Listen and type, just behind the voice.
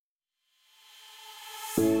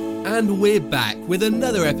and we're back with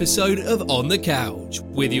another episode of On the Couch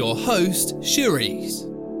with your host, Cherise.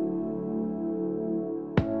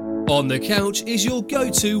 On the Couch is your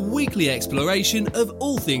go-to weekly exploration of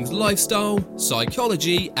all things lifestyle,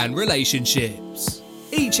 psychology and relationships.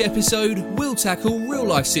 Each episode will tackle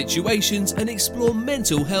real-life situations and explore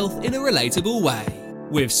mental health in a relatable way,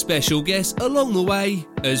 with special guests along the way,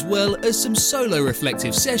 as well as some solo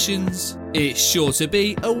reflective sessions. It's sure to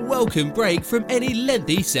be a welcome break from any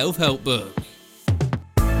lengthy self-help book.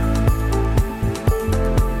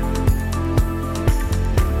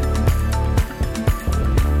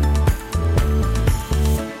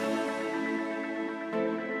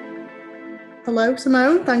 Hello,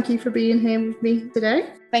 Simone. Thank you for being here with me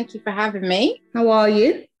today. Thank you for having me. How are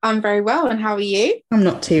you? I'm very well, and how are you? I'm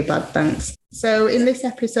not too bad, thanks. So in this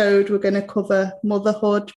episode, we're going to cover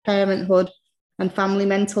motherhood, parenthood, and family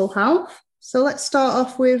mental health. So let's start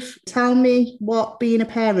off with, tell me what being a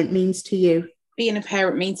parent means to you. Being a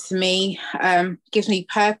parent means to me, gives me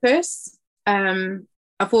purpose. I've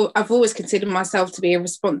always considered myself to be a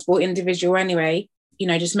responsible individual anyway. You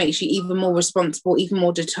know, just makes you even more responsible, even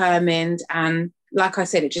more determined. And like I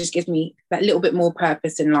said, it just gives me that little bit more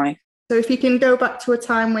purpose in life. So if you can go back to a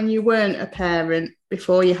time when you weren't a parent,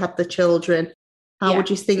 before you had the children, how would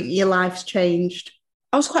you think your life's changed?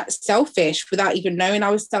 I was quite selfish without even knowing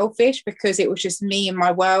I was selfish, because it was just me and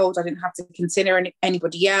my world. I didn't have to consider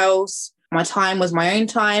anybody else. My time was my own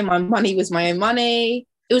time. My money was my own money.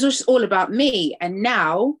 It was just all about me. And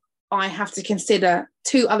now I have to consider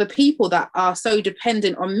two other people that are so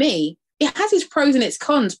dependent on me. It has its pros and its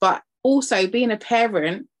cons, but also being a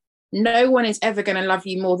parent, no one is ever going to love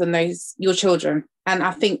you more than your children. And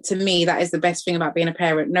I think, to me, that is the best thing about being a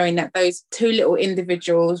parent, knowing that those two little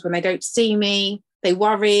individuals, when they don't see me, they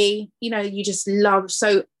worry, you just love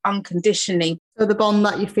so unconditionally. So the bond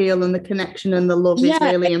that you feel and the connection and the love is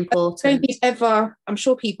really important. I don't think ever, I'm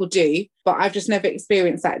sure people do, but I've just never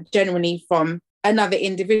experienced that genuinely from another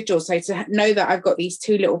individual. So to know that I've got these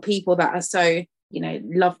two little people that are so,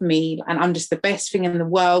 love me, and I'm just the best thing in the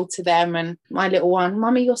world to them. And my little one,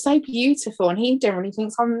 Mummy, you're so beautiful. And he generally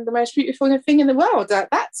thinks I'm the most beautiful thing in the world.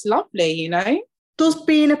 That's lovely, Does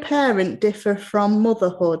being a parent differ from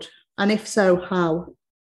motherhood? And if so, how?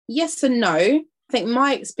 Yes and no. I think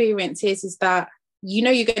my experience is that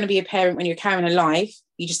you're going to be a parent when you're carrying a life.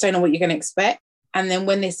 You just don't know what you're going to expect. And then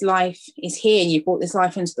when this life is here and you brought this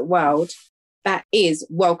life into the world, that is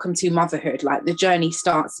welcome to motherhood. Like, the journey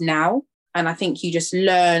starts now. And I think you just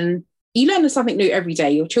learn something new every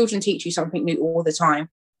day. Your children teach you something new all the time.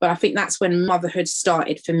 But I think that's when motherhood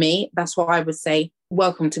started for me. That's why I would say,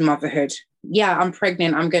 welcome to motherhood. Yeah, I'm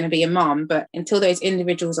pregnant, I'm going to be a mum. But until those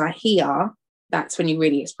individuals are here, that's when you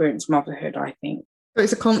really experience motherhood, I think. So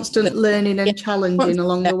it's a constant learning and challenging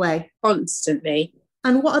along the way. Constantly.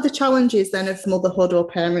 And what are the challenges then of motherhood or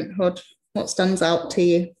parenthood? What stands out to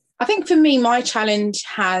you? I think for me, my challenge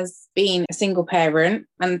has been a single parent,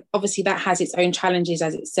 and obviously that has its own challenges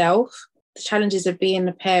as itself. The challenges of being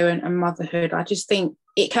a parent and motherhood, I just think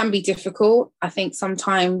it can be difficult. I think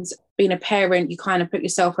sometimes being a parent, you kind of put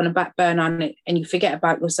yourself on a back burner and you forget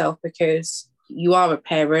about yourself because you are a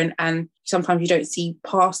parent, and sometimes you don't see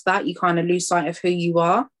past that. You kind of lose sight of who you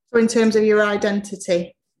are. So in terms of your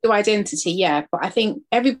identity? Your identity, yeah. But I think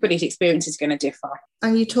everybody's experience is going to differ.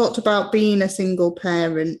 And you talked about being a single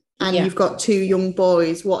parent. And you've got two young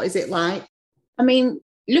boys. What is it like? I mean,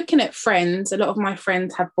 looking at friends, a lot of my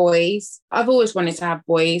friends have boys. I've always wanted to have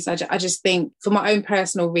boys. I just think, for my own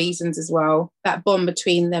personal reasons as well, that bond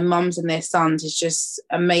between their mums and their sons is just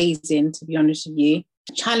amazing, to be honest with you.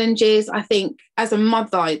 Challenges, I think, as a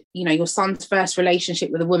mother, your son's first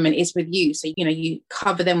relationship with a woman is with you. So, you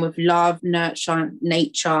cover them with love, nurture,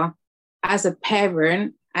 nature. As a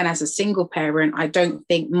parent and as a single parent, I don't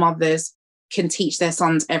think mothers can teach their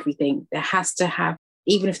sons everything. There has to have,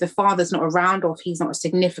 even if the father's not around or if he's not a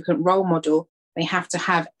significant role model, they have to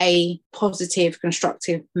have a positive,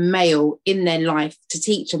 constructive male in their life to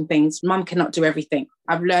teach them things. Mum cannot do everything.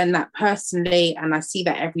 I've learned that personally, and I see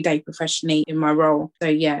that every day professionally in my role. So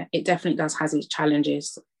yeah, it definitely does have its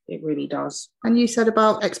challenges. It really does. And you said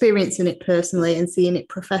about experiencing it personally and seeing it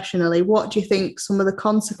professionally. What do you think some of the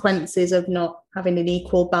consequences of not having an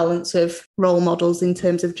equal balance of role models in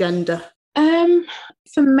terms of gender?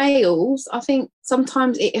 For males, I think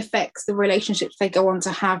sometimes it affects the relationships they go on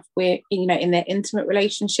to have with, in their intimate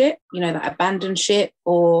relationship, that abandonship,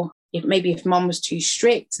 or if mum was too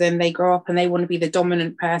strict, then they grow up and they want to be the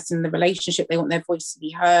dominant person in the relationship. They want their voice to be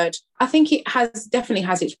heard. I think it definitely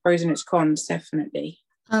has its pros and its cons, definitely.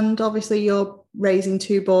 And obviously you're raising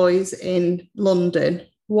two boys in London.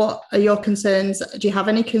 What are your concerns? Do you have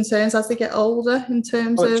any concerns as they get older in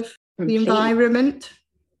terms of The environment?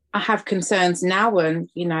 I have concerns now, and,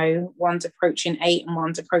 one's approaching 8 and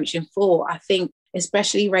one's approaching 4. I think,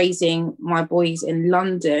 especially raising my boys in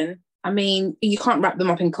London, I mean, you can't wrap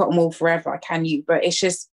them up in cotton wool forever, can you? But it's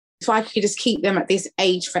just, if I could just keep them at this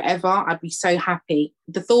age forever, I'd be so happy.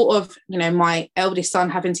 The thought of, my eldest son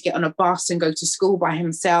having to get on a bus and go to school by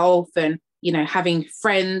himself and, having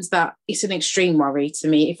friends, that it's an extreme worry to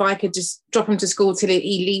me. If I could just drop him to school till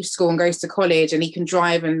he leaves school and goes to college and he can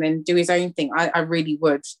drive and then do his own thing, I really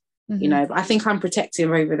would, but I think I'm protective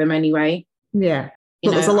over them anyway. Yeah.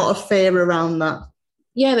 But there's a lot of fear around that.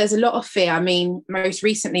 Yeah, there's a lot of fear. I mean, most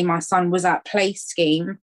recently, my son was at Play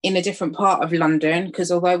Scheme in a different part of London,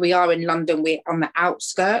 because although we are in London, we're on the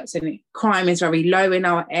outskirts and crime is very low in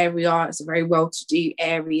our area. It's a very well-to-do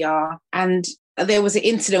area. And there was an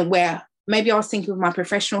incident where maybe I was thinking with my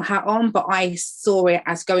professional hat on, but I saw it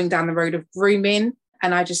as going down the road of grooming.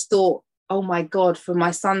 And I just thought, oh my God, for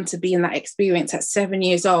my son to be in that experience at 7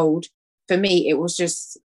 years old, for me, it was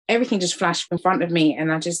just, everything just flashed in front of me. And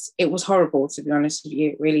it was horrible, to be honest with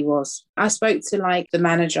you. It really was. I spoke to the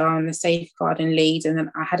manager and the safeguarding lead, and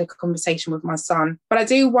then I had a conversation with my son. But I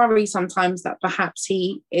do worry sometimes that perhaps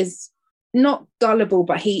he is not gullible,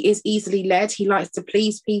 but he is easily led. He likes to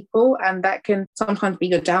please people, and that can sometimes be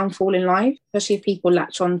your downfall in life, especially if people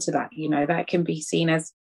latch on to that. That can be seen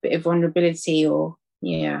as a bit of vulnerability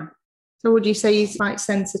yeah. So would you say he's quite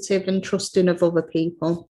sensitive and trusting of other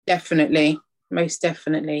people? Definitely. Most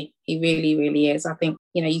definitely. He really, really is. I think,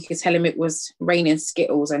 you could tell him it was raining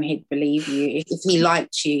Skittles and he'd believe you. If he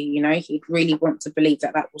liked you, he'd really want to believe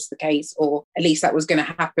that was the case, or at least that was going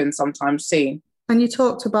to happen sometime soon. And you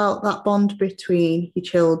talked about that bond between your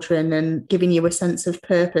children and giving you a sense of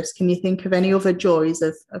purpose. Can you think of any other joys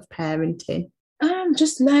of parenting?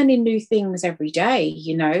 Just learning new things every day,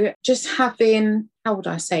 just having,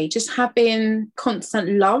 just having constant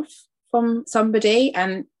love from somebody,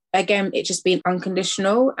 and again, it just being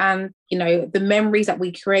unconditional, and, the memories that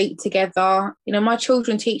we create together. My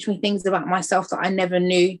children teach me things about myself that I never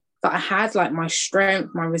knew that I had, like my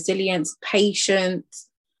strength, my resilience, patience,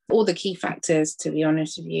 all the key factors, to be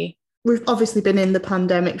honest with you. We've obviously been in the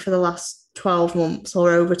pandemic for the last 12 months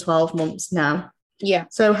or over 12 months now. Yeah.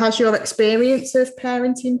 So has your experience of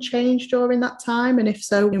parenting changed during that time? And if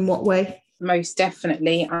so, in what way? Most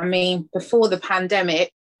definitely. I mean, before the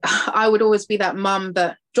pandemic, I would always be that mum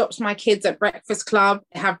that drops my kids at breakfast club,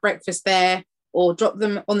 have breakfast there, or drop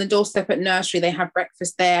them on the doorstep at nursery, they have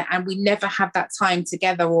breakfast there, and we never have that time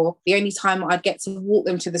together. Or the only time I'd get to walk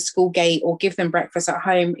them to the school gate or give them breakfast at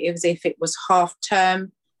home is if it was half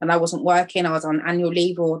term and I wasn't working, I was on annual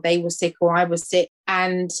leave, or they were sick or I was sick.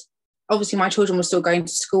 And obviously my children were still going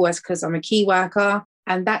to school because I'm a key worker.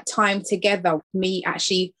 And that time together, me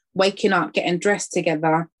actually waking up, getting dressed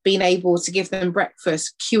together, being able to give them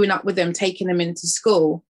breakfast, queuing up with them, taking them into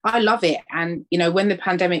school, I love it. And, when the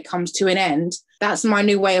pandemic comes to an end, that's my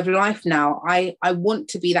new way of life now. I want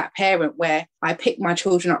to be that parent where I pick my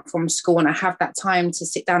children up from school and I have that time to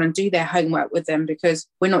sit down and do their homework with them, because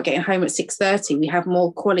we're not getting home at 6:30. We have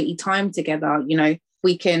more quality time together.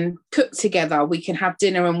 We can cook together, we can have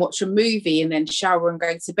dinner and watch a movie and then shower and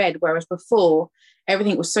go to bed. Whereas before,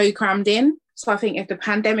 everything was so crammed in. So I think if the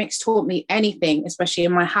pandemic's taught me anything, especially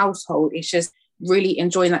in my household, it's just really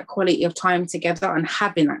enjoying that quality of time together and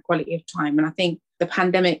having that quality of time. And I think the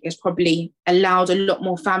pandemic has probably allowed a lot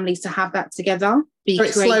more families to have that together. So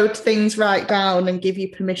it slowed things right down and give you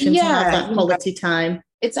permission to have that quality time.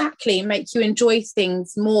 Exactly. Make you enjoy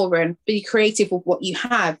things more and be creative with what you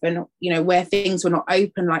have. And, where things were not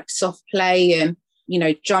open, like soft play and,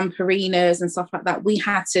 jump arenas and stuff like that, we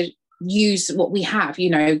had to use what we have,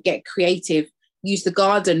 get creative, use the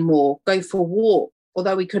garden more, go for a walk.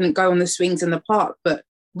 Although we couldn't go on the swings in the park, but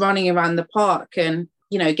running around the park and,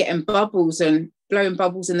 getting bubbles and blowing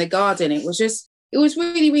bubbles in the garden. It was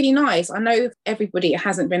really, really nice. I know for everybody, it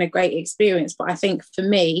hasn't been a great experience, but I think for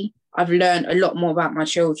me, I've learned a lot more about my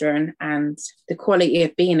children and the quality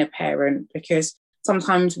of being a parent, because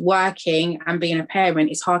sometimes working and being a parent,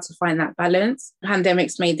 it's hard to find that balance. The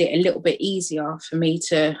pandemic's made it a little bit easier for me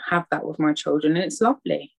to have that with my children, and it's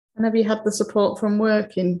lovely. And have you had the support from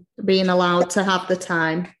work in being allowed to have the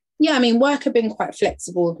time? Yeah, I mean, work have been quite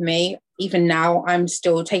flexible with me. Even now, I'm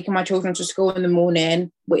still taking my children to school in the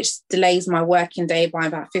morning, which delays my working day by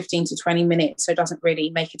about 15 to 20 minutes. So it doesn't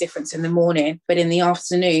really make a difference in the morning. But in the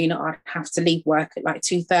afternoon, I'd have to leave work at like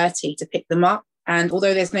 2:30 to pick them up. And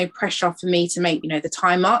although there's no pressure for me to make, the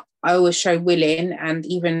time up, I always show willing. And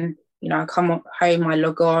even, I come home, I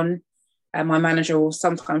log on. My manager will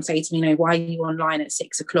sometimes say to me, why are you online at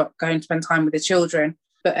 6 o'clock going to spend time with the children?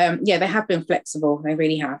 But they have been flexible. They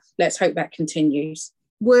really have. Let's hope that continues.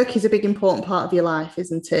 work is a big important part of your life,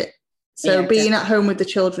 isn't it? So being at home with the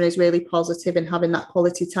children is really positive and having that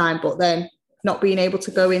quality time, but then not being able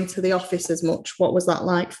to go into the office as much. What was that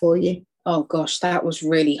like for you? Oh gosh, that was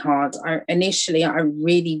really hard. Initially, I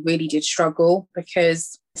really, really did struggle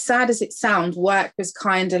because, sad as it sounds, work was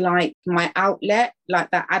kind of like my outlet,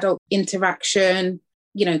 like that adult interaction,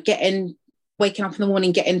 you know, waking up in the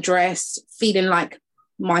morning, getting dressed, feeling like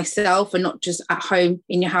myself and not just at home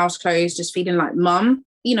in your house clothes, just feeling like mum.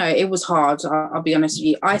 You know, it was hard. I'll be honest with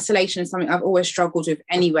you. Isolation is something I've always struggled with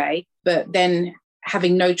anyway, but then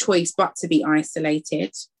having no choice but to be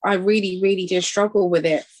isolated, I really, really did struggle with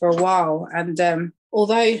it for a while. And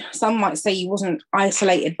although some might say you wasn't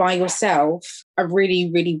isolated by yourself, I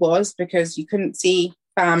really, really was, because you couldn't see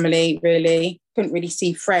family, really, couldn't really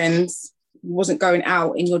see friends. You wasn't going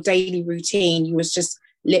out in your daily routine. You was just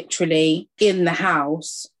literally in the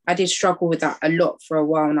house. I did struggle with that a lot for a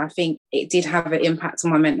while, and I think it did have an impact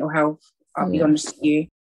on my mental health, I'll be honest with you.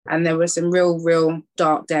 And there were some real, real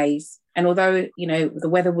dark days. And although, you know, the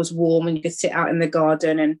weather was warm and you could sit out in the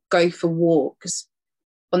garden and go for walks,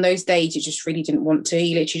 on those days you just really didn't want to.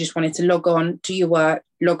 You literally just wanted to log on, do your work,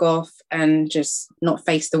 log off, and just not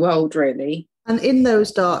face the world, really. And in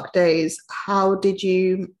those dark days, how did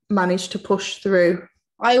you manage to push through?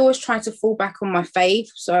 I always tried to fall back on my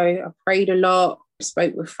faith. So I prayed a lot,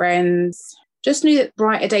 spoke with friends, just knew that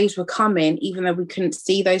brighter days were coming, even though we couldn't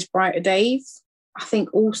see those brighter days. I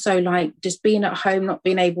think also, like, just being at home, not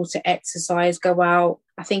being able to exercise, go out,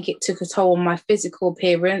 I think it took a toll on my physical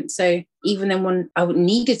appearance. So even then when I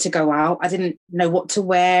needed to go out, I didn't know what to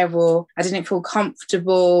wear, or I didn't feel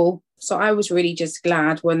comfortable. So I was really just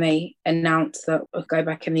glad when they announced that I'd go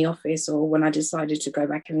back in the office, or when I decided to go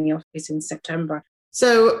back in the office in September.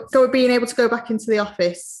 So being able to go back into the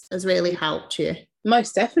office has really helped you?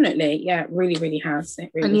 Most definitely. Yeah, it really, really has.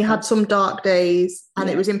 And you had some dark days, and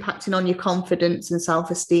it was impacting on your confidence and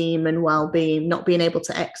self-esteem and well-being, not being able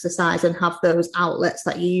to exercise and have those outlets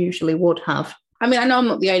that you usually would have. I mean, I know I'm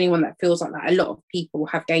not the only one that feels like that. A lot of people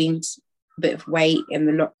have gained a bit of weight in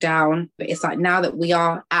the lockdown, but it's like now that we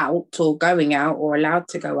are out or going out or allowed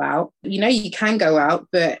to go out, you know, you can go out,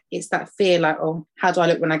 but it's that fear like, oh, how do I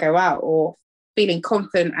look when I go out? Or feeling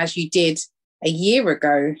confident as you did a year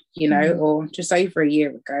ago, you know, or just over a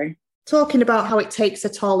year ago. Talking about how it takes a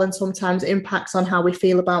toll and sometimes impacts on how we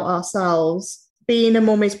feel about ourselves. Being a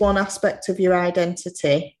mum is one aspect of your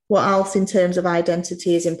identity. What else in terms of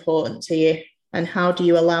identity is important to you? And how do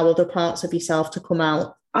you allow other parts of yourself to come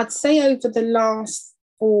out? I'd say over the last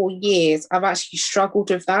 4 years, I've actually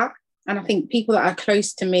struggled with that. And I think people that are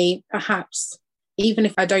close to me, perhaps, even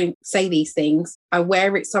if I don't say these things, I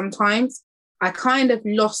wear it sometimes. I kind of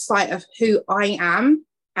lost sight of who I am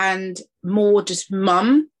and more just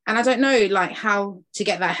mum. And I don't know, like, how to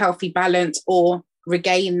get that healthy balance or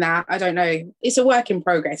regain that. I don't know. It's a work in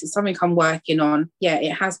progress. It's something I'm working on. Yeah,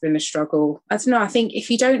 it has been a struggle. I don't know. I think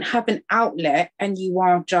if you don't have an outlet and you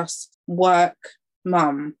are just work,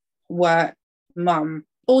 mum,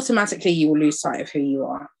 automatically you will lose sight of who you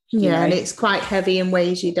are. Yeah, and it's quite heavy and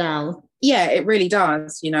weighs you down. Yeah, it really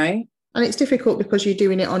does, you know. And it's difficult because you're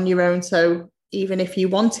doing it on your own. So even if you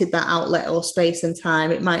wanted that outlet or space and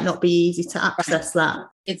time, it might not be easy to access that.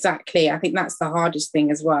 Exactly. I think that's the hardest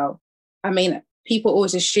thing as well. I mean, people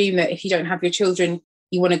always assume that if you don't have your children,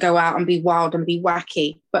 you want to go out and be wild and be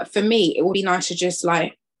wacky. But for me, it would be nice to just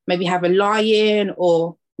like maybe have a lie-in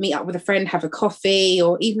or meet up with a friend, have a coffee,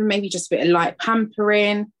 or even maybe just a bit of light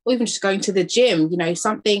pampering, or even just going to the gym, you know,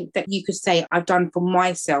 something that you could say I've done for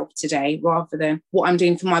myself today rather than what I'm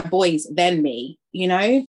doing for my boys than me, you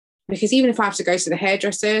know? Because even if I have to go to the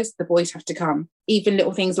hairdressers, the boys have to come. Even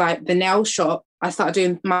little things like the nail shop, I started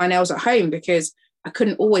doing my nails at home because I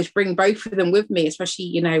couldn't always bring both of them with me, especially,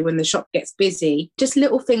 you know, when the shop gets busy. Just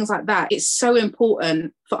little things like that. It's so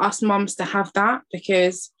important for us mums to have that,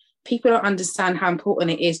 because people don't understand how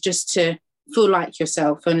important it is just to feel like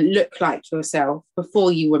yourself and look like yourself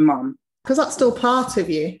before you were mum. Because that's still part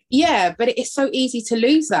of you. Yeah, but it's so easy to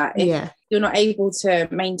lose that if you're not able to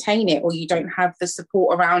maintain it, or you don't have the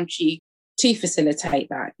support around you to facilitate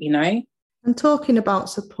that, you know? And talking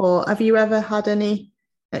about support, have you ever had any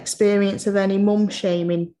experience of any mum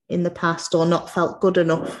shaming in the past, or not felt good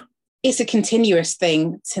enough? It's a continuous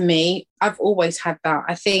thing to me. I've always had that.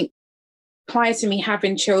 I think prior to me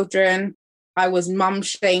having children, I was mum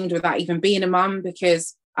shamed without even being a mum,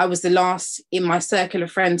 because I was the last in my circle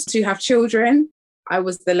of friends to have children. I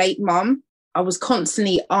was the late mum. I was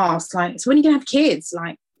constantly asked, like, so when are you going to have kids?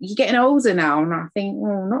 Like, you're getting older now. And I think,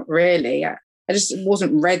 well, not really. I just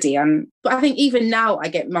wasn't ready. But I think even now I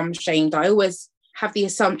get mum shamed. I always have the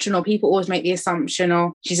assumption, or people always make the assumption,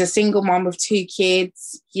 or she's a single mom with 2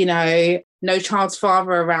 kids, you know, no child's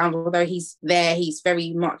father around, although he's there, he's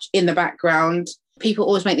very much in the background. People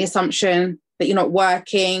always make the assumption that you're not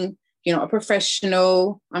working, you're not a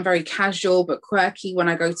professional. I'm very casual but quirky when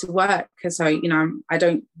I go to work because I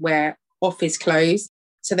don't wear office clothes.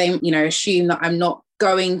 So they, assume that I'm not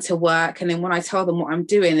going to work. And then when I tell them what I'm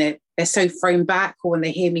doing, they're so thrown back, or when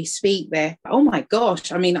they hear me speak, they're, oh my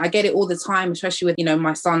gosh. I mean, I get it all the time, especially with,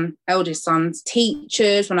 my eldest son's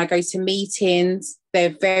teachers. When I go to meetings,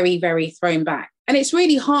 they're very, very thrown back. And it's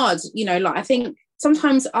really hard, I think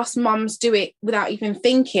sometimes us mums do it without even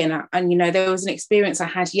thinking. And, there was an experience I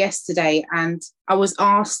had yesterday, and I was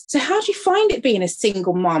asked, so how do you find it being a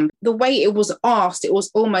single mum? The way it was asked, it was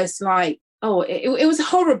almost like, it was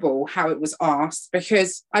horrible how it was asked,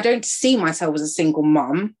 because I don't see myself as a single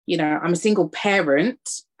mum. I'm a single parent.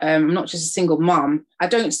 I'm not just a single mum. I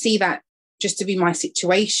don't see that just to be my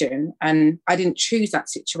situation. And I didn't choose that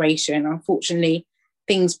situation. Unfortunately,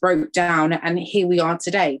 things broke down and here we are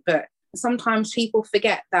today. But sometimes people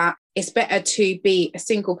forget that it's better to be a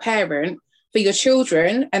single parent for your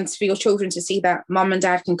children, and for your children to see that mum and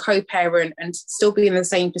dad can co-parent and still be in the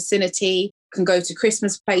same vicinity, can go to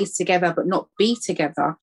Christmas plays together but not be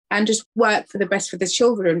together, and just work for the best for the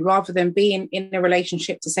children, rather than being in a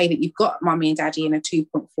relationship to say that you've got mummy and daddy in a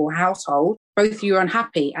 2.4 household. Both of you are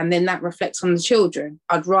unhappy, and then that reflects on the children.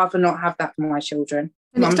 I'd rather not have that for my children.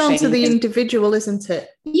 And it's down to the individual, isn't it?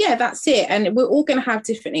 Yeah, that's it. And we're all going to have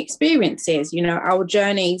different experiences. Our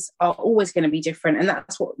journeys are always going to be different. And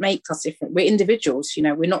that's what makes us different. We're individuals,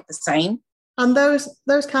 we're not the same. And those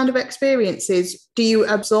kind of experiences, do you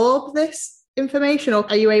absorb this information, or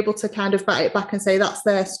are you able to kind of bat it back and say that's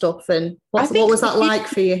their stuff? And what was that like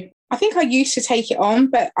for you? I think I used to take it on,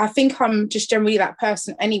 but I think I'm just generally that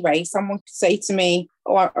person anyway. Someone could say to me,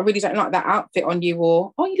 oh, I really don't like that outfit on you,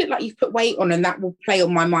 or, oh, you look like you've put weight on, and that will play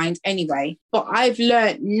on my mind anyway. But I've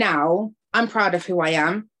learned now, I'm proud of who I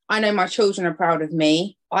am. I know my children are proud of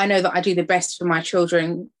me. I know that I do the best for my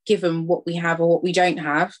children, given what we have or what we don't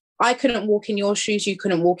have. I couldn't walk in your shoes, you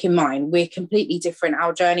couldn't walk in mine. We're completely different.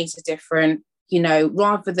 Our journeys are different.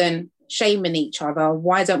 Rather than shaming each other,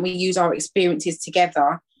 why don't we use our experiences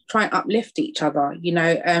together, try and uplift each other?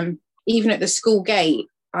 Even at the school gate,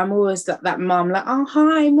 I'm always that mum, like, oh,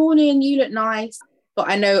 hi, morning, you look nice. But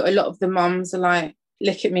I know a lot of the mums are like,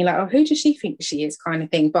 look at me like, oh, who does she think she is, kind of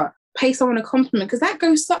thing. But pay someone a compliment, because that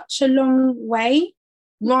goes such a long way,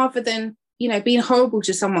 rather than, being horrible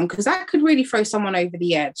to someone, because that could really throw someone over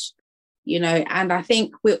the edge, And I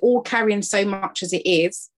think we're all carrying so much as it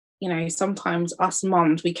is. Sometimes us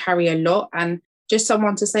mums, we carry a lot, and just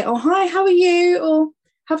someone to say, oh, hi, how are you? Or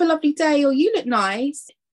have a lovely day, or you look nice.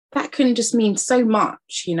 That can just mean so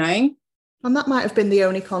much, And that might have been the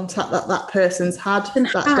only contact that person's had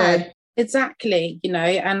that day. Exactly,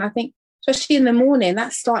 and I think especially in the morning,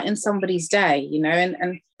 that's starting somebody's day,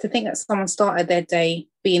 and to think that someone started their day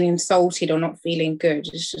being insulted or not feeling good,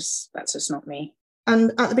 that's just not me.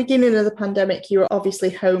 And at the beginning of the pandemic, you were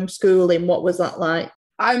obviously homeschooling. What was that like?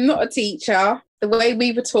 I'm not a teacher. The way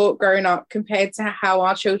we were taught growing up compared to how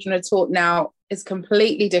our children are taught now is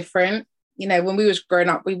completely different. When we was growing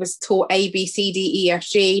up, we was taught A, B, C, D, E, F,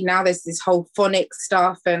 G. Now there's this whole phonics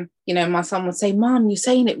stuff. And, my son would say, Mum, you're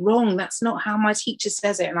saying it wrong. That's not how my teacher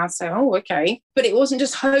says it. And I'd say, oh, okay. But it wasn't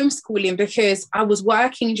just homeschooling, because I was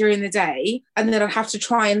working during the day, and then I'd have to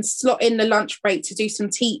try and slot in the lunch break to do some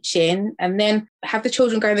teaching, and then have the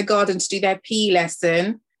children go in the garden to do their PE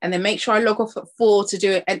lesson, and then make sure I log off at 4 to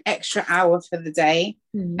do an extra hour for the day.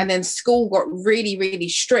 And then school got really, really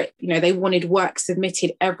strict. They wanted work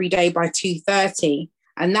submitted every day by 2:30.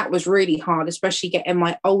 And that was really hard, especially getting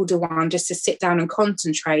my older one just to sit down and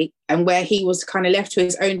concentrate, and where he was kind of left to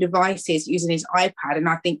his own devices using his iPad. And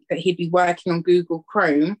I think that he'd be working on Google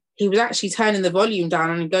Chrome. He was actually turning the volume down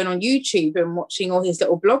and going on YouTube and watching all his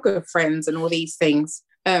little blogger friends and all these things.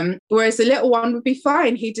 Whereas the little one would be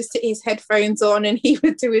fine. He'd just put his headphones on and he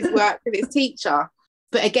would do his work with his teacher.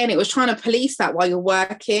 But again, it was trying to police that while you're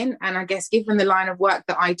working. And I guess given the line of work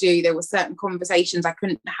that I do, there were certain conversations I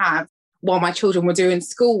couldn't have while my children were doing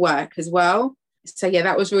schoolwork as well. So yeah,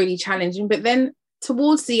 that was really challenging. But then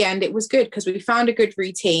towards the end, it was good, because we found a good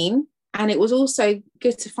routine. And it was also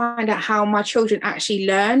good to find out how my children actually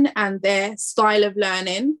learn and their style of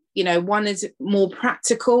learning. One is more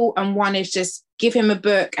practical, and one is just give him a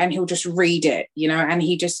book and he'll just read it, and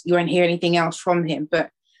you won't hear anything else from him.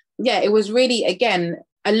 But yeah, it was really, again,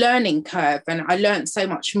 a learning curve. And I learned so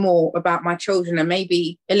much more about my children, and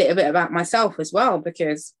maybe a little bit about myself as well,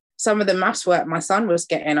 because some of the maths work my son was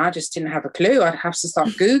getting, I just didn't have a clue. I'd have to start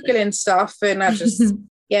Googling stuff, and I just,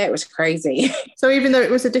 Yeah, it was crazy. So even though it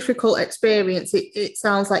was a difficult experience, it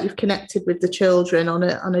sounds like you've connected with the children on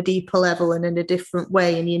a deeper level and in a different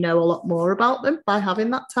way, and you know a lot more about them by having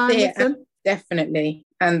that time with them. Definitely.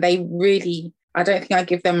 And they really, I don't think I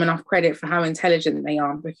give them enough credit for how intelligent they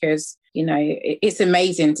are, because, you know, it's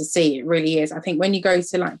amazing to see. It really is. I think when you go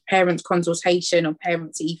to like parents consultation or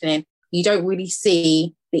parents evening, you don't really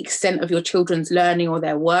see the extent of your children's learning or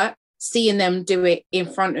their work. Seeing them do it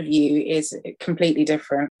in front of you is completely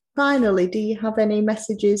different. Finally, do you have any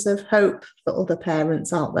messages of hope for other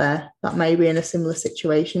parents out there that may be in a similar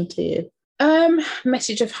situation to you?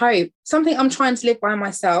 Message of hope. Something I'm trying to live by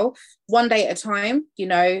myself, one day at a time. You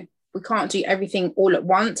know, we can't do everything all at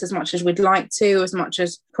once as much as we'd like to, as much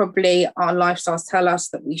as probably our lifestyles tell us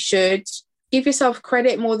that we should. Give yourself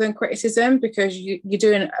credit more than criticism, because you're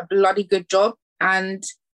doing a bloody good job. And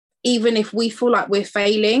even if we feel like we're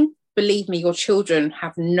failing, believe me, your children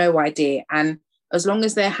have no idea. And as long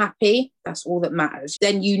as they're happy, that's all that matters.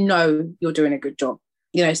 Then you know you're doing a good job.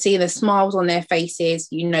 You know, seeing the smiles on their faces,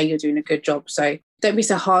 you know you're doing a good job. So don't be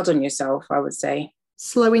so hard on yourself, I would say.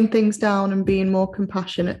 Slowing things down and being more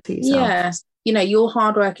compassionate to yourself. Yeah. You know, your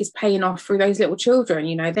hard work is paying off through those little children.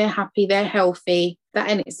 You know, they're happy, they're healthy. That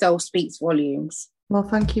in itself speaks volumes. Well,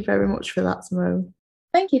 thank you very much for that, Simone.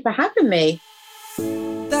 Thank you for having me.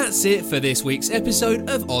 That's it for this week's episode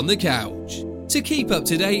of On the Couch. To keep up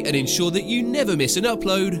to date and ensure that you never miss an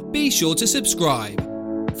upload, be sure to subscribe.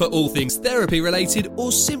 For all things therapy related,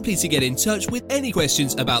 or simply to get in touch with any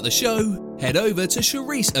questions about the show, head over to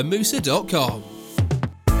shariceandmusa.com.